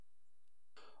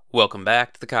Welcome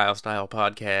back to the Kyle Style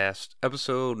Podcast,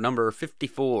 episode number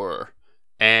 54.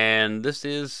 And this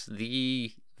is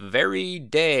the very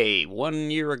day,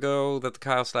 1 year ago, that the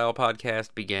Kyle Style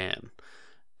Podcast began.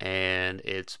 And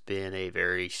it's been a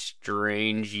very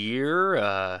strange year.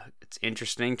 It's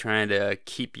interesting trying to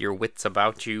keep your wits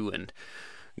about you and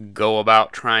go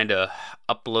about trying to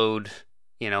upload,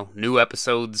 new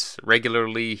episodes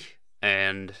regularly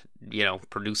and,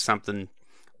 produce something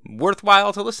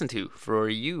worthwhile to listen to for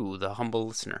you, the humble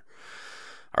listener.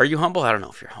 Are you humble? I don't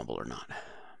know if you're humble or not.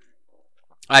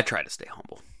 I try to stay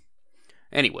humble.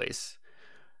 Anyways,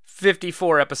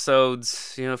 54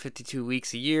 episodes, 52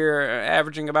 weeks a year,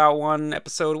 averaging about one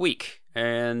episode a week.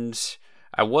 And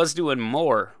I was doing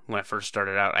more when I first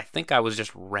started out. I think I was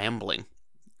just rambling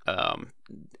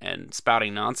and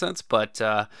spouting nonsense, but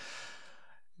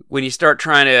when you start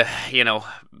trying to,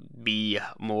 be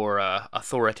more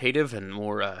authoritative and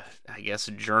more,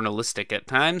 journalistic at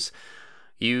times,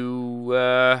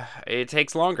 it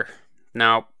takes longer.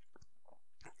 Now,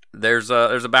 there's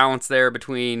a balance there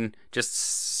between just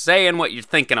saying what you're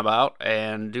thinking about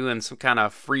and doing some kind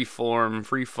of free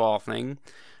fall thing,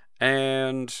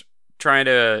 and trying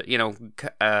to,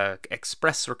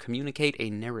 express or communicate a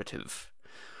narrative.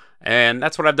 And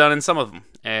that's what I've done in some of them.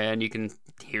 And you can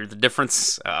hear the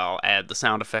difference. I'll add the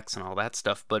sound effects and all that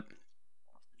stuff. But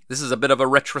this is a bit of a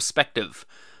retrospective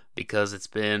because it's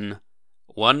been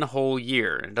one whole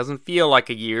year. It doesn't feel like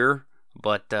a year,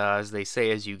 but as they say,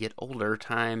 as you get older,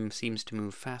 time seems to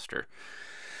move faster.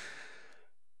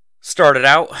 Started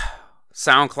out,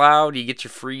 SoundCloud, you get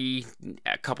your free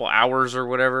a couple hours or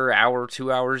whatever, hour,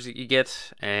 2 hours that you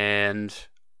get, and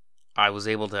I was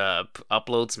able to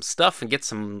upload some stuff and get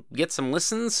some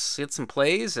listens, get some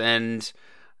plays, and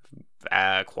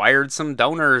acquired some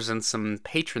donors and some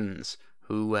patrons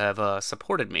who have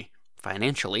supported me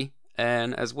financially,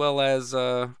 and as well as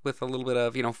with a little bit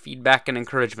of feedback and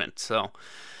encouragement. So,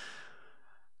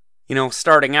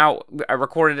 starting out, I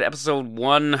recorded episode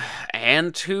 1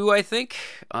 and 2, I think,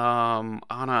 on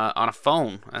a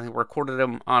phone. I recorded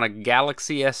them on a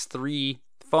Galaxy S3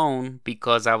 phone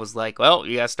because I was like, well,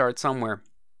 you gotta start somewhere.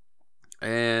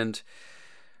 And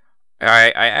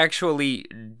I actually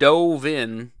dove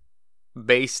in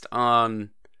based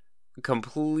on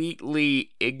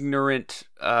completely ignorant,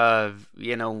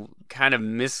 kind of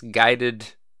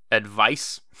misguided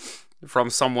advice from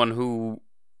someone who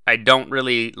I don't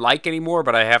really like anymore,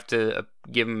 but I have to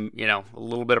give him, a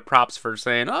little bit of props for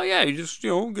saying, oh yeah, you just,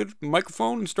 get a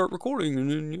microphone and start recording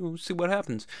and then, see what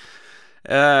happens.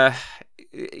 I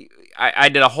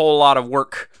did a whole lot of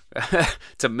work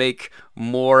to make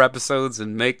more episodes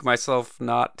and make myself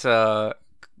not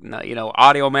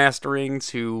audio mastering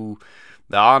to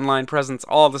the online presence,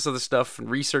 all this other stuff,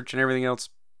 and research and everything else,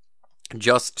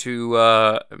 just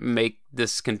to make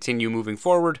this continue moving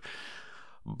forward.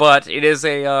 But it is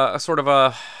a sort of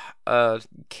a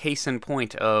case in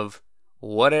point of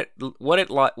what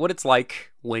it's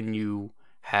like when you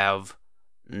have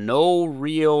no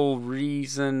real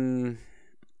reason.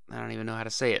 I don't even know how to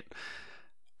say it.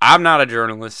 I'm not a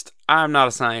journalist. I'm not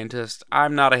a scientist.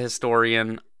 I'm not a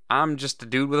historian. I'm just a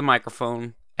dude with a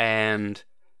microphone, and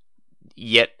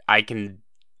yet I can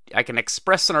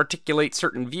express and articulate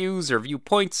certain views or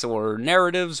viewpoints or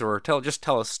narratives or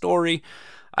tell a story.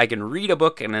 I can read a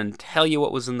book and then tell you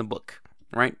what was in the book,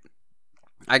 right?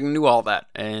 I can do all that,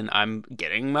 and I'm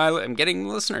getting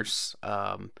listeners.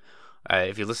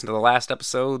 If you listen to the last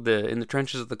episode, In the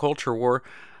Trenches of the Culture War,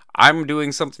 I'm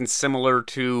doing something similar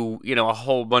to, a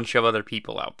whole bunch of other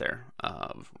people out there.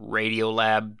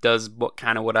 Radiolab does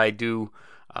what I do,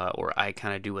 or I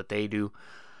kind of do what they do.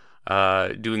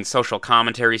 Doing social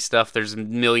commentary stuff, there's a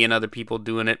million other people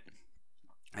doing it.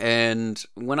 And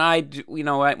when I do,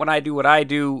 when I do what I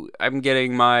do, I'm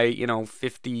getting my,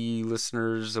 50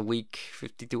 listeners a week,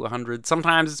 50 to 100.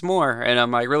 Sometimes it's more, and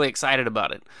I'm really excited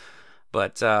about it.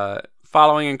 But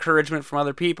following encouragement from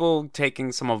other people,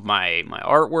 taking some of my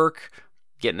artwork,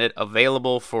 getting it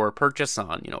available for purchase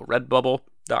on,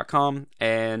 Redbubble.com,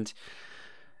 and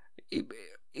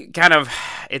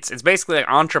it's basically like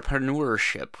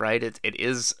entrepreneurship, right? It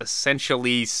is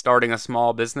essentially starting a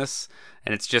small business,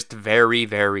 and it's just very,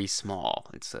 very small.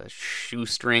 It's a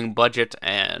shoestring budget,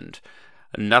 and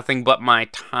nothing but my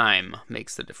time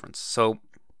makes the difference. So,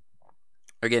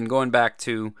 again, going back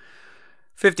to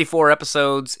 54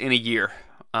 episodes in a year,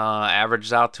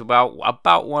 averages out to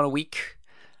about one a week.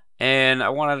 And I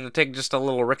wanted to take just a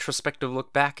little retrospective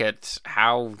look back at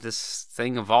how this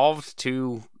thing evolved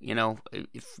to,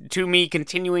 to me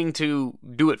continuing to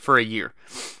do it for a year.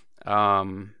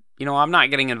 I'm not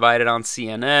getting invited on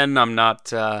CNN. I'm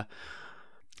not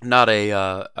not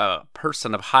a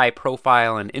person of high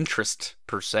profile and interest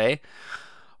per se.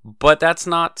 But that's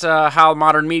not how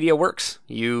modern media works.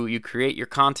 You create your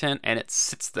content and it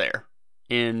sits there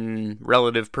in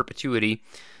relative perpetuity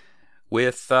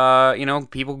with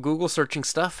people Google searching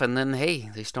stuff, and then hey,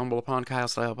 they stumble upon Kyle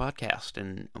Style Podcast,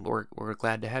 and we're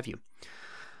glad to have you.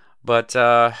 But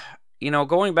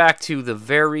going back to the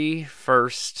very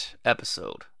first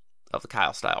episode of the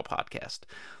Kyle Style Podcast,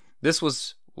 this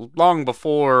was long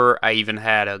before I even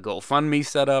had a GoFundMe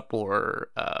set up or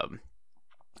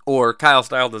Kyle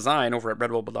Style Design over at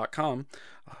redbubble.com,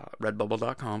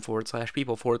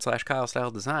 redbubble.com/people/Kyle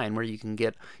Style Design, where you can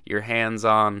get your hands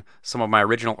on some of my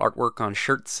original artwork on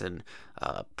shirts and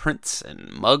prints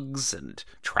and mugs and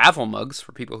travel mugs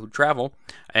for people who travel,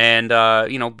 and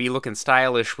be looking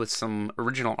stylish with some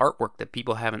original artwork that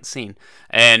people haven't seen.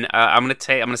 And I'm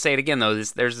gonna say it again though.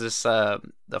 There's this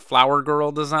the flower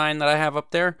girl design that I have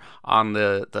up there on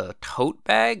the tote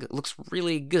bag. It looks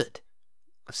really good.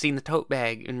 I've seen the tote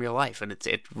bag in real life, and it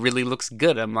really looks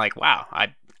good. I'm like, wow,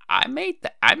 I made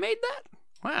that. I made that.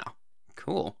 Wow,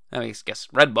 cool. I guess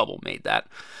Redbubble made that,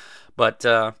 but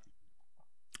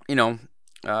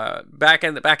back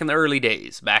in the early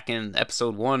days, back in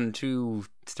episode 1, 2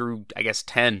 through I guess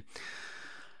 10,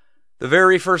 the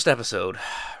very first episode,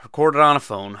 recorded on a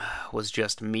phone, was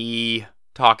just me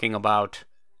talking about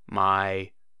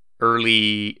my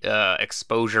early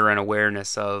exposure and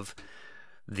awareness of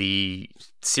the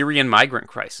Syrian migrant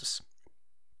crisis.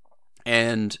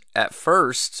 And at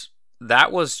first,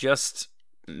 that was just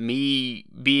me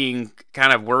being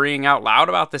kind of worrying out loud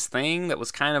about this thing that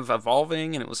was kind of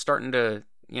evolving, and it was starting to,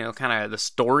 kind of the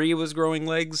story was growing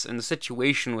legs, and the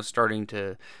situation was starting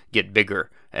to get bigger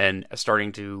and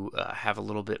starting to have a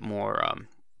little bit more,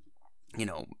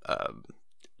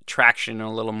 traction and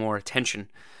a little more attention.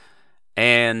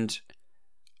 And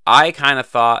I kind of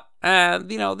thought,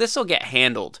 this will get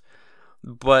handled.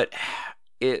 But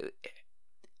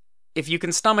if you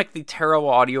can stomach the terrible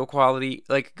audio quality,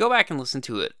 go back and listen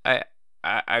to it. I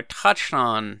touched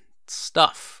on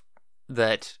stuff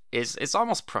that it's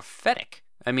almost prophetic.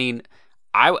 I mean,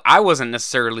 I wasn't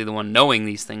necessarily the one knowing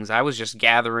these things. I was just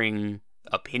gathering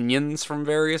opinions from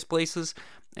various places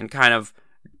and kind of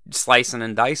slicing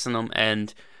and dicing them.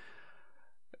 And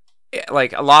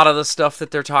a lot of the stuff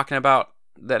that they're talking about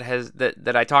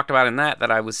that I talked about in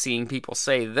that I was seeing people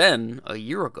say then a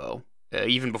year ago,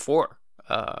 even before,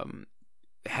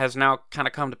 has now kind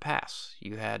of come to pass.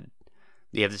 You have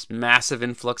this massive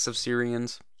influx of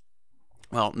Syrians.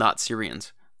 Well, not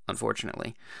Syrians,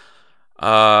 unfortunately.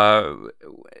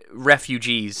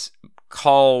 Refugees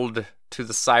called to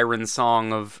the siren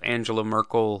song of Angela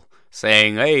Merkel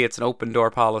saying, hey, it's an open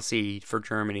door policy for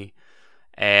Germany.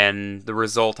 And the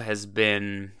result has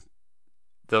been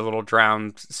the little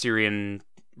drowned Syrian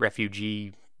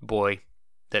refugee boy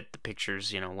that the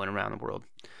pictures, went around the world.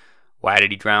 Why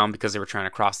did he drown? Because they were trying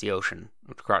to cross the ocean,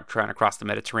 trying to cross the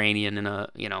Mediterranean in a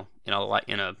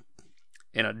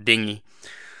dinghy.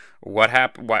 What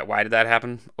happened? Why did that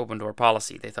happen? Open door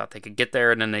policy. They thought they could get there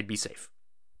and then they'd be safe.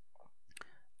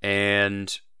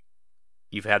 And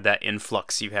you've had that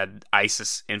influx. You've had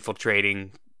ISIS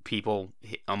infiltrating people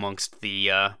amongst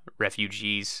the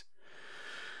refugees.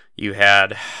 You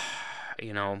had,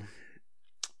 you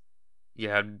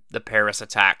had the Paris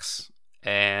attacks,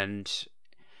 and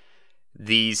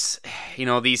these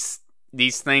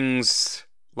things,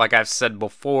 like I've said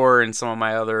before in some of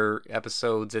my other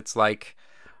episodes, it's like,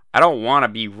 I don't want to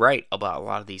be right about a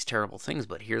lot of these terrible things,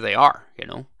 but here they are,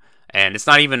 And it's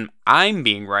not even I'm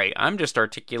being right. I'm just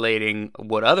articulating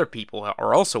what other people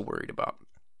are also worried about.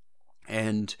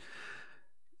 And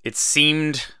it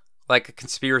seemed like a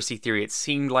conspiracy theory. It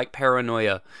seemed like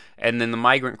paranoia. And then the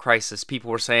migrant crisis,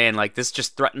 people were saying, this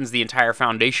just threatens the entire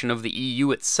foundation of the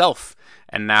EU itself.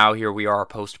 And now here we are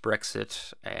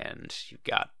post-Brexit, and you've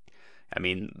got,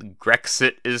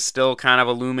 Grexit is still kind of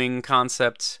a looming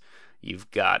concept.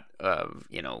 You've got,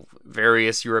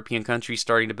 various European countries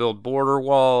starting to build border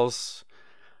walls.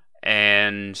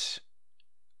 And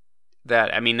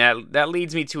that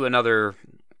leads me to the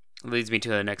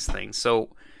next thing. So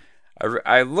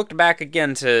I looked back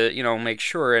again to, make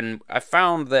sure, and I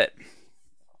found that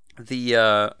I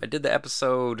did the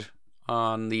episode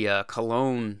on the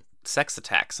Cologne sex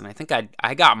attacks, and I think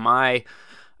I got my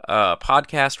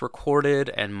podcast recorded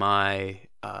and my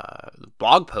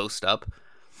blog post up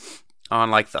on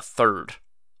the 3rd.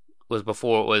 Was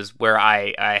before it was where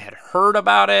I had heard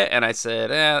about it, and I said,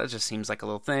 it just seems like a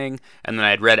little thing. And then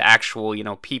I had read actual,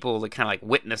 people that kind of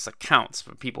witness accounts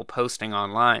of people posting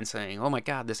online saying, oh my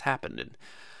God, this happened. And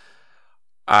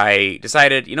I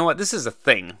decided, you know what, this is a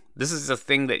thing. This is a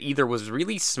thing that either was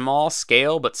really small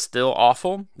scale but still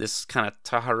awful. This kind of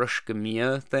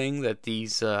Taharushkamia thing that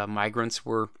these migrants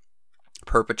were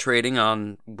perpetrating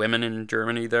on women in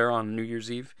Germany there on New Year's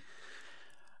Eve.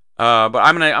 But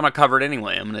I'm gonna cover it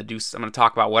anyway. I'm gonna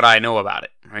talk about what I know about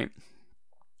it. Right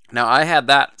now, I had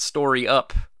that story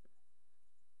up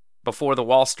before the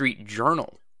Wall Street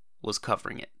Journal was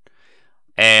covering it.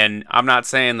 And I'm not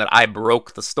saying that I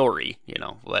broke the story,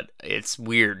 but it's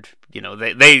weird.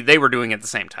 They were doing it at the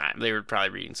same time. They were probably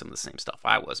reading some of the same stuff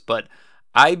I was. But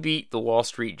I beat the Wall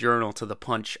Street Journal to the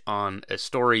punch on a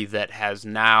story that has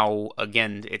now,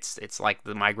 again, it's like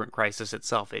the migrant crisis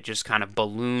itself. It just kind of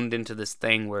ballooned into this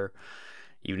thing where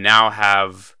you now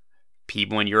have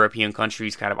people in European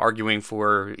countries kind of arguing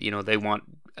for, they want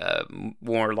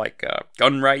more like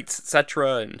gun rights,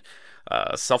 etc., and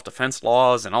self-defense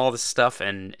laws and all this stuff,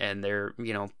 and they're,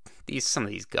 some of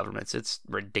these governments, it's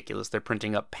ridiculous. They're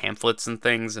printing up pamphlets and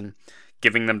things and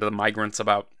giving them to the migrants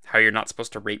about how you're not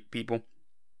supposed to rape people.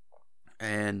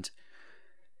 And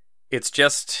it's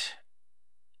just,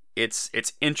 it's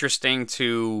interesting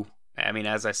to,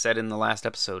 as I said in the last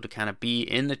episode, to kind of be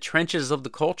in the trenches of the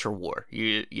culture war.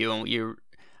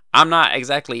 I'm not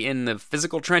exactly in the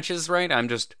physical trenches, right? I'm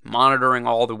just monitoring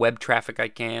all the web traffic I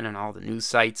can and all the news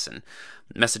sites and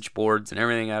message boards and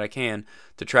everything that I can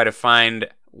to try to find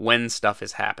when stuff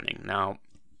is happening. Now,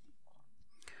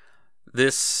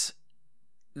 this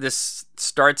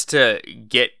starts to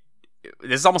get,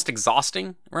 this is almost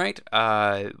exhausting, right?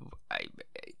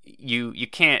 You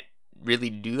can't really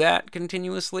do that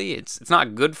continuously. It's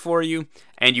not good for you,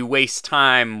 and you waste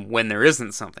time when there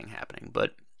isn't something happening.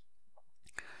 But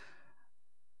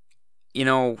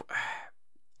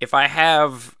if I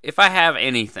have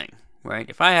anything, right?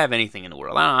 If I have anything in the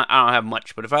world, I don't have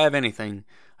much, but if I have anything,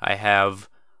 I have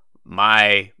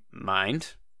my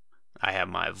mind, I have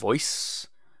my voice,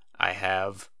 I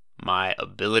have my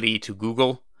ability to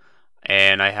Google,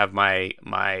 and I have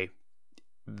my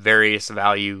various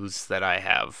values that I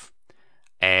have.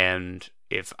 And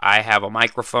if I have a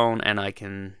microphone and I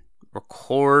can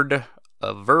record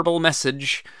a verbal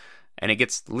message and it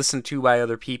gets listened to by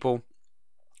other people,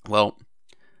 well,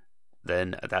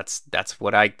 then that's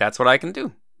what I can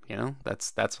do.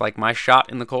 That's like my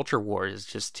shot in the culture war, is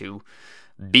just to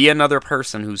be another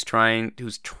person who's trying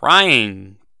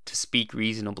to speak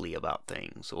reasonably about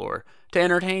things or to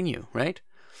entertain you, right?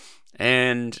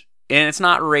 And it's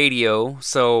not radio,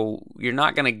 so you're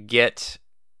not gonna get,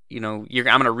 I'm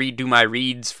gonna redo my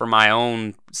reads for my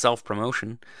own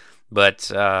self-promotion.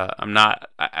 But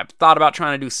I've thought about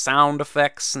trying to do sound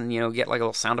effects and, get like a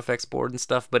little sound effects board and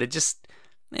stuff, but it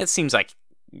seems like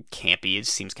campy. It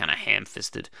just seems kind of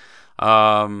ham-fisted.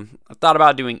 I thought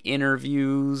about doing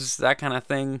interviews, that kind of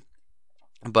thing,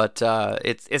 but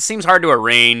it seems hard to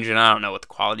arrange, and I don't know what the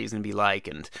quality is gonna be like,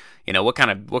 and what kind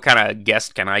of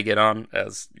guest can I get on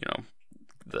as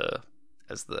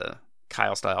the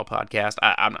Kyle Style podcast.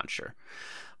 I'm not sure,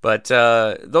 but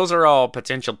those are all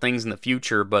potential things in the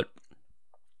future. But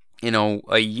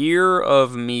a year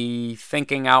of me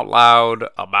thinking out loud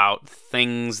about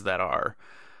things that are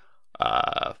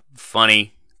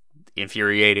funny,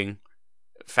 infuriating,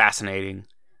 fascinating.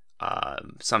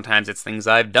 Sometimes it's things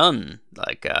I've done,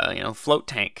 like float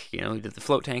tank. We did the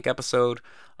float tank episode.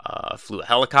 Flew a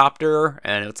helicopter,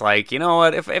 and it's like,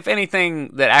 what? If anything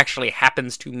that actually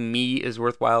happens to me is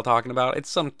worthwhile talking about,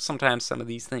 it's sometimes some of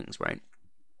these things, right?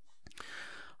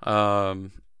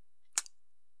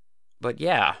 But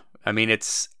yeah,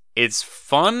 it's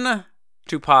fun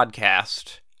to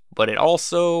podcast, but it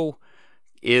also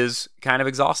is kind of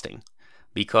exhausting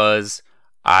because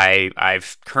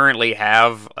I've currently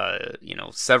have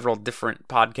several different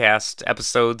podcast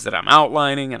episodes that I'm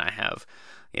outlining, and I have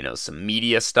some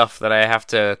media stuff that I have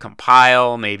to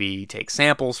compile, maybe take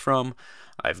samples from.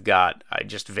 I've got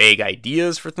just vague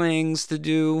ideas for things to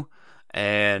do,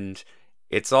 and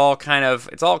it's all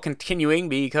continuing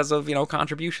because of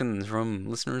contributions from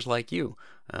listeners like you.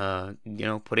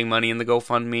 Putting money in the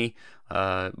GoFundMe,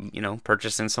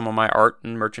 purchasing some of my art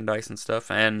and merchandise and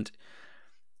stuff, and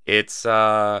it's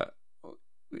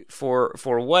for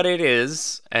what it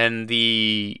is, and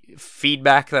the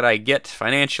feedback that I get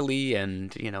financially,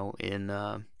 and in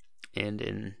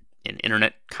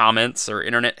internet comments or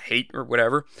internet hate or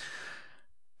whatever,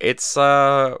 it's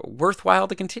worthwhile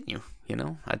to continue.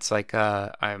 It's like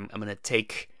I'm gonna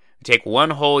take one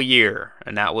whole year,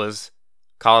 and that was,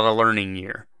 call it a learning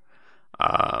year.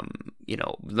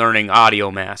 Learning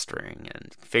audio mastering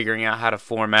and figuring out how to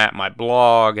format my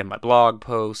blog and my blog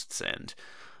posts, and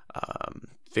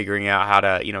figuring out how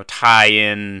to tie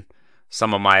in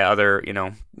some of my other,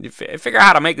 figure out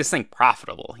how to make this thing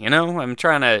profitable. I'm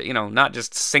trying to, not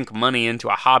just sink money into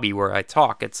a hobby where I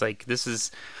talk. It's like this is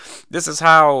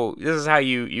how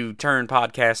you turn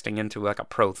podcasting into like a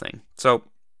pro thing. So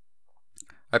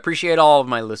I appreciate all of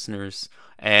my listeners,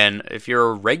 and if you're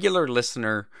a regular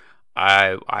listener,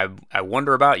 I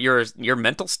wonder about your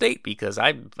mental state, because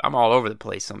I'm all over the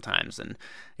place sometimes, and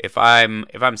if I'm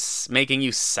making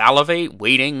you salivate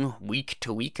waiting week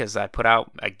to week as I put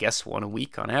out, I guess, one a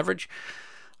week on average,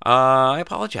 I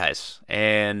apologize,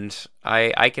 and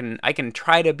I can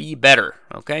try to be better.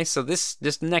 Okay, so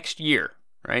this next year,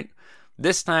 right?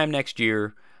 This time next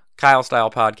year, Kyle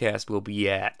Style Podcast will be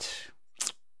at,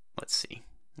 let's see,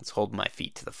 let's hold my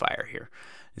feet to the fire here.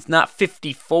 It's not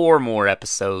 54 more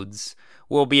episodes.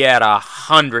 We'll be at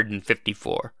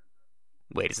 154.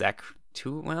 Wait, is that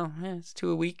two? Well, it's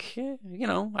 2 a week.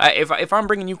 If I'm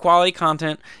bringing you quality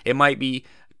content, it might be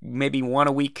maybe 1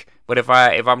 a week. But if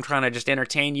I'm trying to just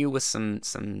entertain you with some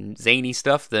zany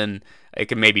stuff, then it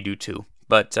can maybe do 2.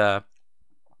 But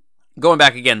going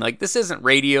back again, like, this isn't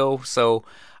radio, so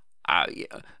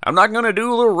I'm not going to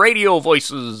do little radio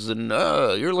voices and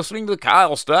you're listening to the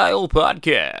Kyle Style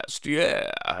Podcast.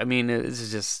 Yeah. I mean, this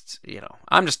is just,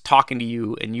 I'm just talking to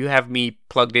you, and you have me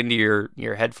plugged into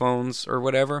your headphones or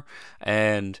whatever,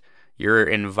 and you're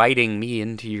inviting me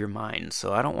into your mind.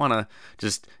 So I don't want to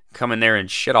just come in there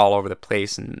and shit all over the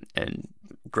place and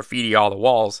graffiti all the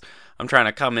walls. I'm trying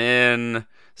to come in,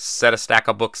 set a stack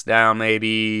of books down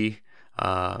maybe,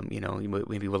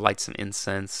 maybe we'll light some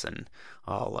incense, and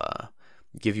I'll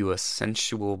give you a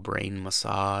sensual brain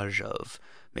massage of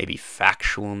maybe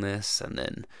factualness, and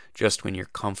then just when you're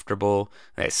comfortable,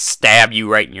 I stab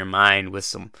you right in your mind with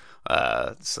some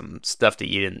stuff that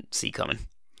you didn't see coming,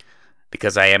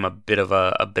 because I am a bit of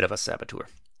a saboteur.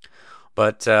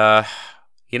 But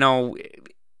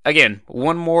again,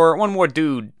 one more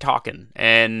dude talking,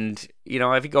 and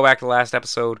if you go back to the last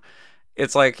episode,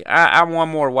 it's like I'm one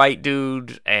more white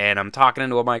dude, and I'm talking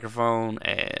into a microphone,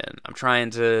 and I'm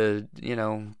trying to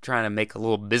make a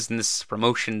little business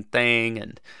promotion thing,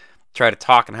 and try to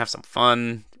talk and have some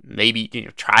fun. Maybe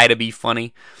try to be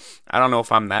funny. I don't know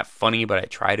if I'm that funny, but I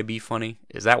try to be funny.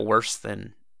 Is that worse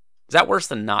than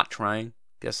not trying?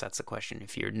 I guess that's the question.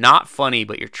 If you're not funny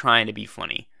but you're trying to be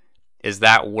funny, is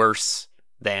that worse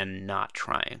than not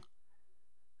trying?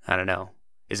 I don't know.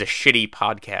 Is a shitty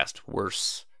podcast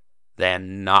worse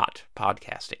than not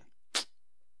podcasting?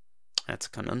 That's a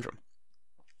conundrum.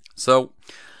 So,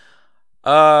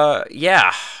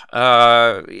 yeah.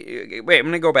 Wait, I'm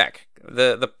gonna go back.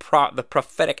 The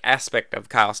prophetic aspect of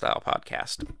Kyle Style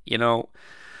Podcast.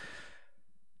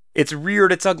 It's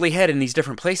reared its ugly head in these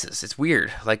different places. It's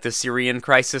weird. Like, the Syrian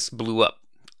crisis blew up.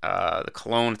 The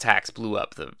Cologne attacks blew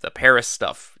up. The Paris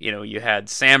stuff. You had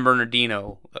San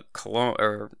Bernardino, Cologne,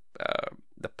 or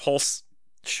the Pulse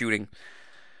shooting.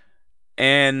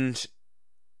 And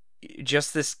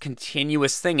just this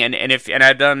continuous thing, and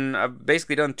I've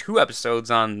basically done 2 episodes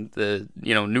on the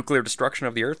nuclear destruction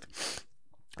of the Earth.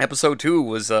 Episode 2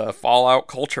 was Fallout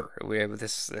culture. We have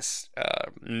this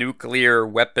nuclear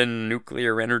weapon,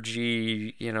 nuclear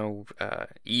energy,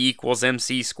 E =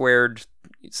 MC squared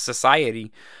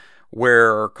society,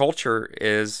 where culture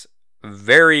is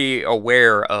very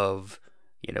aware of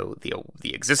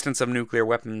the existence of nuclear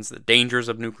weapons, the dangers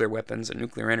of nuclear weapons and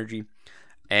nuclear energy.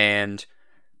 And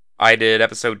I did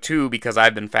episode 2 because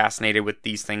I've been fascinated with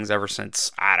these things ever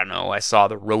since, I saw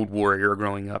the Road Warrior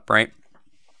growing up, right?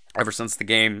 Ever since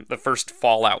the first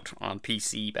Fallout on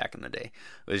PC back in the day.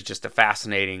 It was just a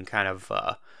fascinating kind of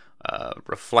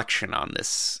reflection on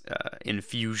this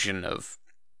infusion of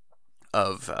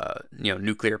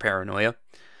nuclear paranoia.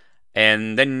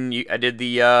 And then I did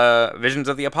the Visions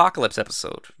of the Apocalypse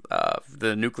episode,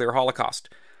 the nuclear holocaust,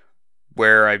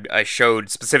 where I showed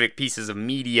specific pieces of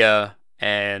media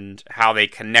and how they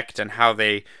connect and how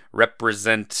they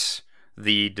represent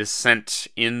the descent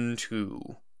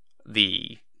into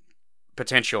the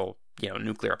potential,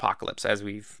 nuclear apocalypse as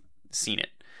we've seen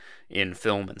it in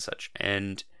film and such.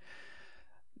 And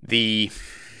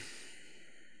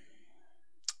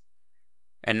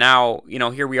now,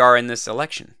 here we are in this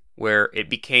election, where it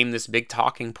became this big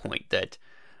talking point that,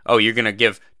 oh, you're going to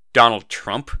give Donald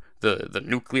Trump the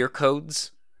nuclear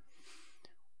codes?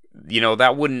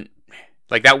 That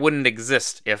wouldn't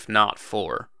exist if not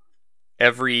for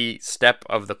every step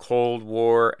of the Cold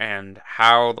War and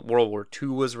how World War II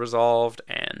was resolved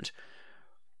and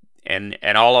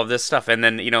all of this stuff. And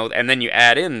then, you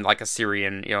add in like a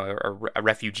Syrian, a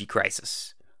refugee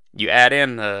crisis. You add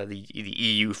in the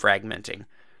EU fragmenting.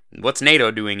 What's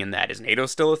NATO doing in that? Is NATO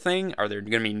still a thing? Are there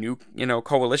going to be new,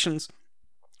 coalitions?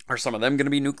 Are some of them going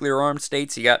to be nuclear armed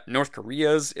states? You got North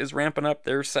Korea's is ramping up.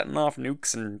 They're setting off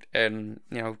nukes and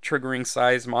triggering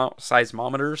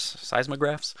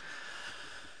seismographs,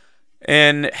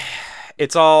 and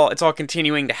it's all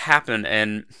continuing to happen.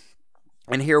 And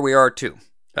here we are too.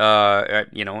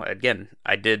 Again,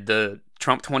 I did the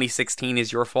Trump 2016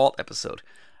 is your fault episode,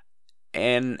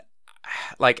 and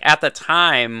like at the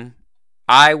time,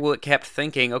 kept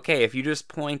thinking, okay, if you just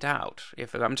point out,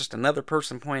 if I'm just another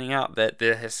person pointing out that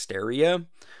the hysteria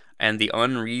and the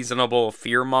unreasonable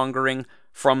fear mongering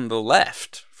from the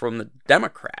left, from the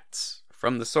Democrats,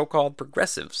 from the so-called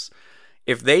progressives,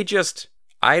 if they just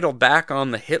idle back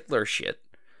on the Hitler shit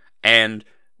and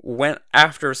went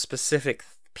after specific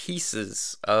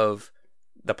pieces of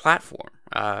the platform,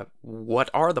 what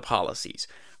are the policies?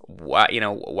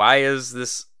 Why is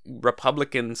this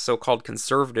Republican so-called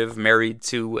conservative married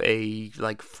to a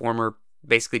like former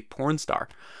basically porn star?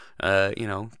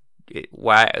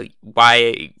 Why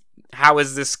how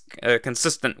is this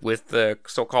consistent with the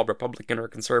so-called Republican or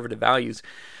conservative values?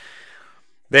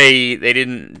 They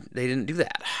didn't do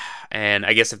that. And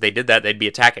I guess if they did that, they'd be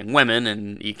attacking women,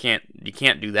 and you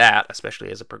can't do that,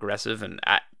 especially as a progressive. And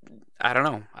I don't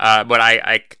know, but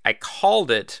I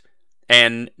called it,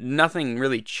 and nothing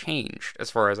really changed as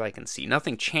far as I can see.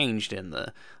 Nothing changed in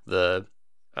the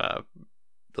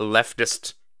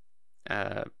leftist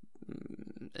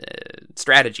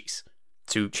strategies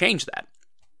to change that.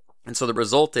 And so the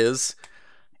result is,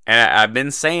 and I've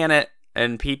been saying it,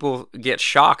 and people get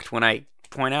shocked when I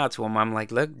point out to them, I'm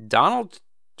like, look, Donald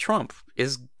Trump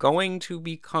is going to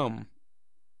become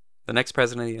the next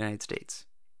president of the United States.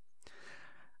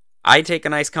 I take a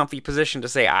nice comfy position to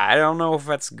say, I don't know if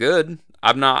that's good.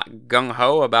 I'm not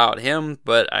gung-ho about him,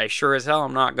 but I sure as hell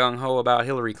am not gung-ho about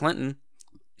Hillary Clinton.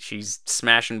 She's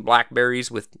smashing Blackberries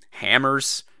with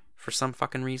hammers for some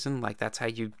fucking reason. Like, that's how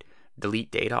you delete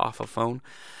data off a phone.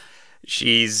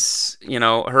 She's, one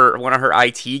of her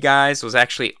IT guys was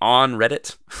actually on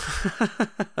Reddit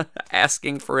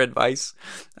asking for advice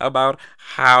about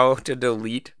how to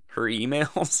delete her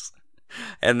emails.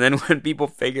 And then when people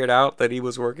figured out that he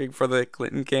was working for the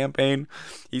Clinton campaign,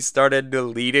 he started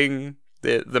deleting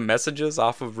the messages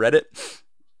off of Reddit.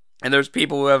 And there's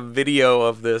people who have video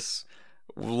of this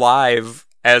live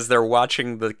as they're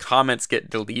watching the comments get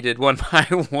deleted one by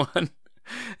one.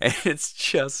 And it's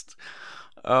just...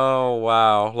 oh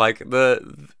wow! Like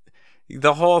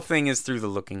the whole thing is through the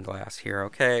looking glass here,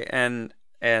 okay? And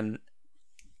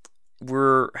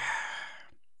we're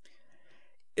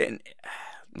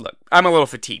look, I'm a little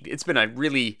fatigued. It's been a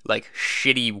really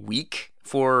shitty week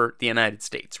for the United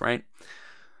States, right?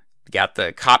 You got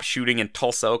the cop shooting in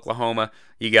Tulsa, Oklahoma.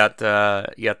 You got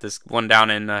this one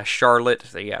down in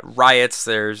Charlotte. You got riots.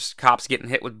 There's cops getting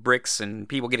hit with bricks and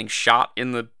people getting shot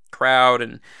in the crowd,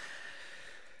 and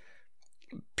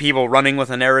people running with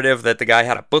a narrative that the guy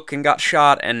had a book and got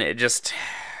shot, and it just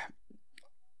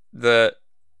and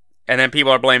then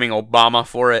people are blaming Obama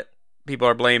for it. People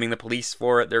are blaming the police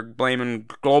for it. They're blaming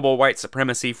global white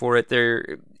supremacy for it.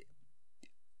 It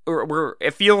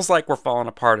feels like we're falling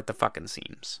apart at the fucking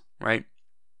seams, right?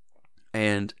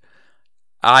 And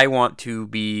I want to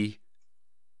be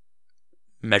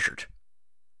measured,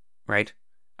 right?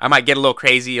 I might get a little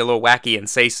crazy, a little wacky, and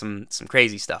say some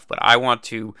crazy stuff, but I want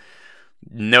to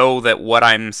know that what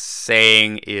I'm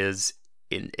saying is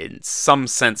in some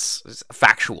sense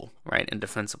factual, right, and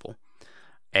defensible.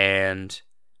 And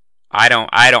I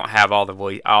don't have all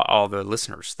the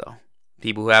listeners though.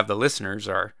 People who have the listeners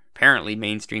are apparently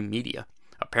mainstream media.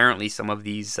 Apparently some of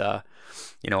these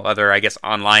other, I guess,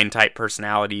 online type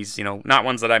personalities, not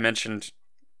ones that I mentioned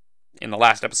in the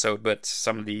last episode, but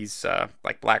some of these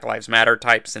like Black Lives Matter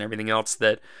types and everything else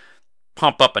that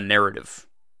pump up a narrative.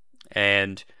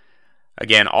 And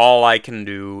again, all I can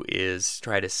do is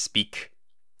try to speak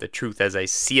the truth as I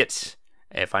see it.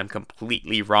 If I'm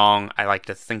completely wrong, I like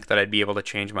to think that I'd be able to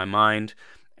change my mind.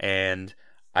 And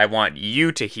I want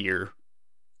you to hear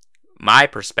my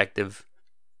perspective,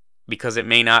 because it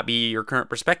may not be your current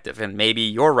perspective. And maybe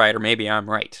you're right or maybe I'm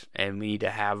right. And we need to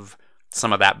have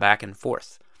some of that back and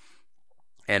forth.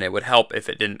 And it would help if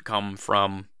it didn't come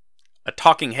from a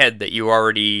talking head that you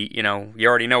already know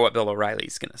what Bill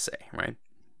O'Reilly's going to say, right?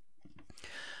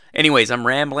 Anyways, I'm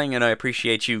rambling, and I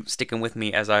appreciate you sticking with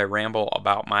me as I ramble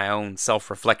about my own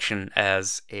self-reflection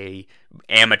as a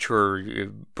amateur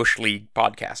Bush League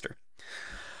podcaster.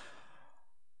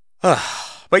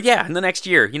 But yeah, in the next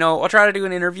year, I'll try to do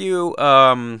an interview.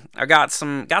 I got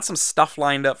some stuff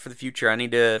lined up for the future. I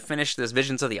need to finish this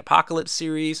Visions of the Apocalypse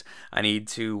series. I need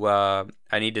to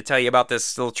tell you about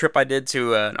this little trip I did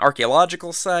to an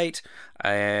archaeological site,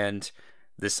 and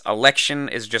This election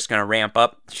is just going to ramp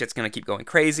up. Shit's going to keep going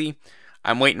crazy.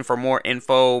 I'm waiting for more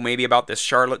info, maybe about this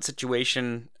Charlotte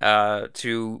situation,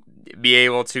 to be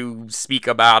able to speak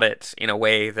about it in a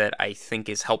way that I think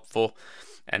is helpful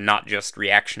and not just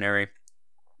reactionary.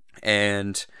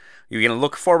 And you're going to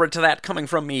look forward to that coming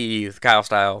from me, the Kyle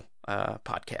Style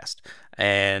podcast.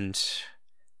 And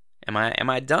am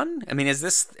I done? I mean, is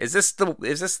this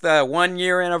the 1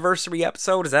 year anniversary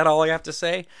episode? Is that all I have to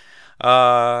say?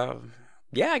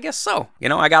 Yeah, I guess so.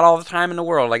 I got all the time in the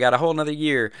world. I got a whole another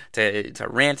year to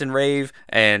rant and rave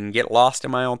and get lost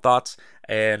in my own thoughts.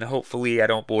 And hopefully I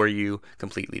don't bore you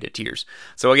completely to tears.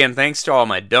 So again, thanks to all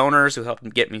my donors who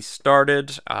helped get me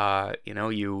started.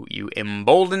 You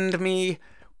emboldened me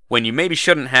when you maybe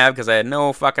shouldn't have, because I had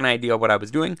no fucking idea what I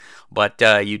was doing. But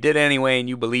you did anyway, and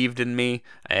you believed in me.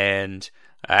 And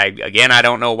I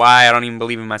don't know why. I don't even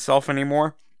believe in myself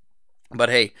anymore. But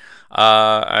hey,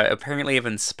 I apparently have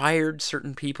inspired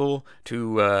certain people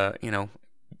to,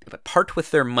 part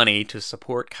with their money to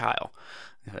support Kyle.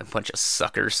 A bunch of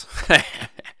suckers.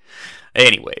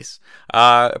 Anyways,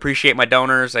 appreciate my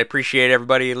donors. I appreciate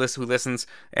everybody who listens.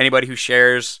 Anybody who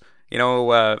shares.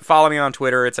 Follow me on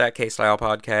Twitter. It's at KStyle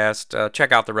Podcast.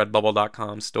 Check out the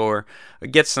Redbubble.com store.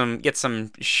 Get some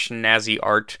snazzy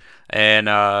art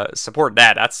and support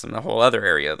that. That's the whole other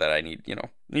area that I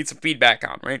need some feedback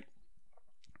on, right?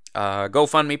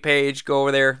 GoFundMe page, go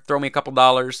over there, throw me a couple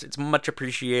dollars. It's much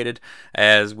appreciated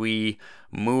as we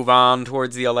move on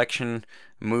towards the election,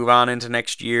 move on into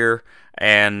next year.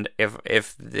 And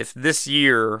if this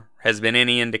year has been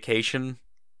any indication,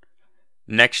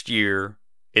 next year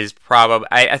is probably,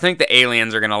 I think the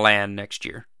aliens are going to land next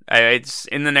year. It's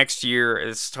in the next year.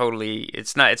 It's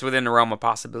within the realm of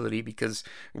possibility, because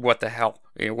what the hell?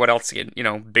 What else?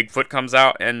 Bigfoot comes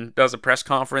out and does a press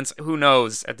conference. Who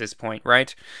knows at this point,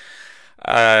 right?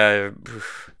 What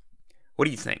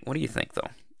do you think? What do you think,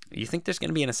 though? Do you think there's going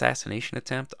to be an assassination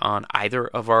attempt on either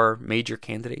of our major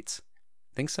candidates?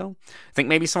 Think so? Think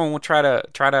maybe someone will try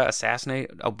to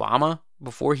assassinate Obama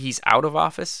before he's out of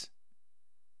office?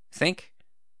 Think?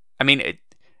 I mean,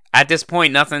 at this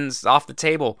point, nothing's off the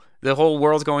table. The whole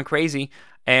world's going crazy.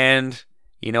 And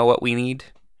you know what we need?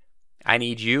 I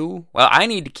need you. Well, I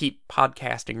need to keep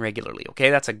podcasting regularly, okay?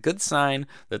 That's a good sign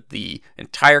that the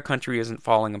entire country isn't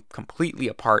falling completely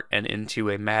apart and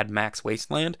into a Mad Max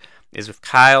wasteland, is if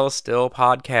Kyle's still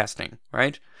podcasting,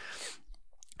 right?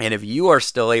 And if you are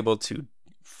still able to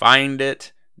find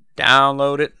it,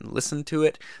 download it, and listen to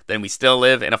it, then we still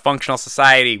live in a functional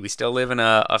society. We still live in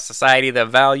a society that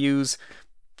values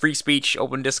free speech,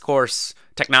 open discourse,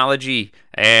 technology,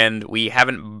 and we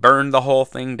haven't burned the whole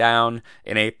thing down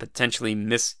in a potentially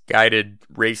misguided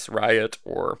race riot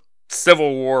or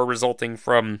civil war resulting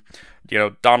from,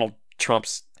 Donald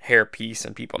Trump's hairpiece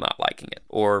and people not liking it,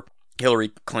 or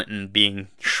Hillary Clinton being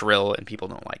shrill and people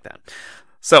don't like that.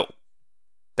 So,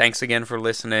 thanks again for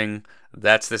listening.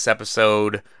 That's this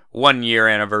episode. 1 year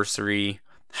anniversary.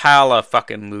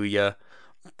 Hallelujah.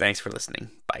 Thanks for listening.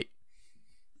 Bye.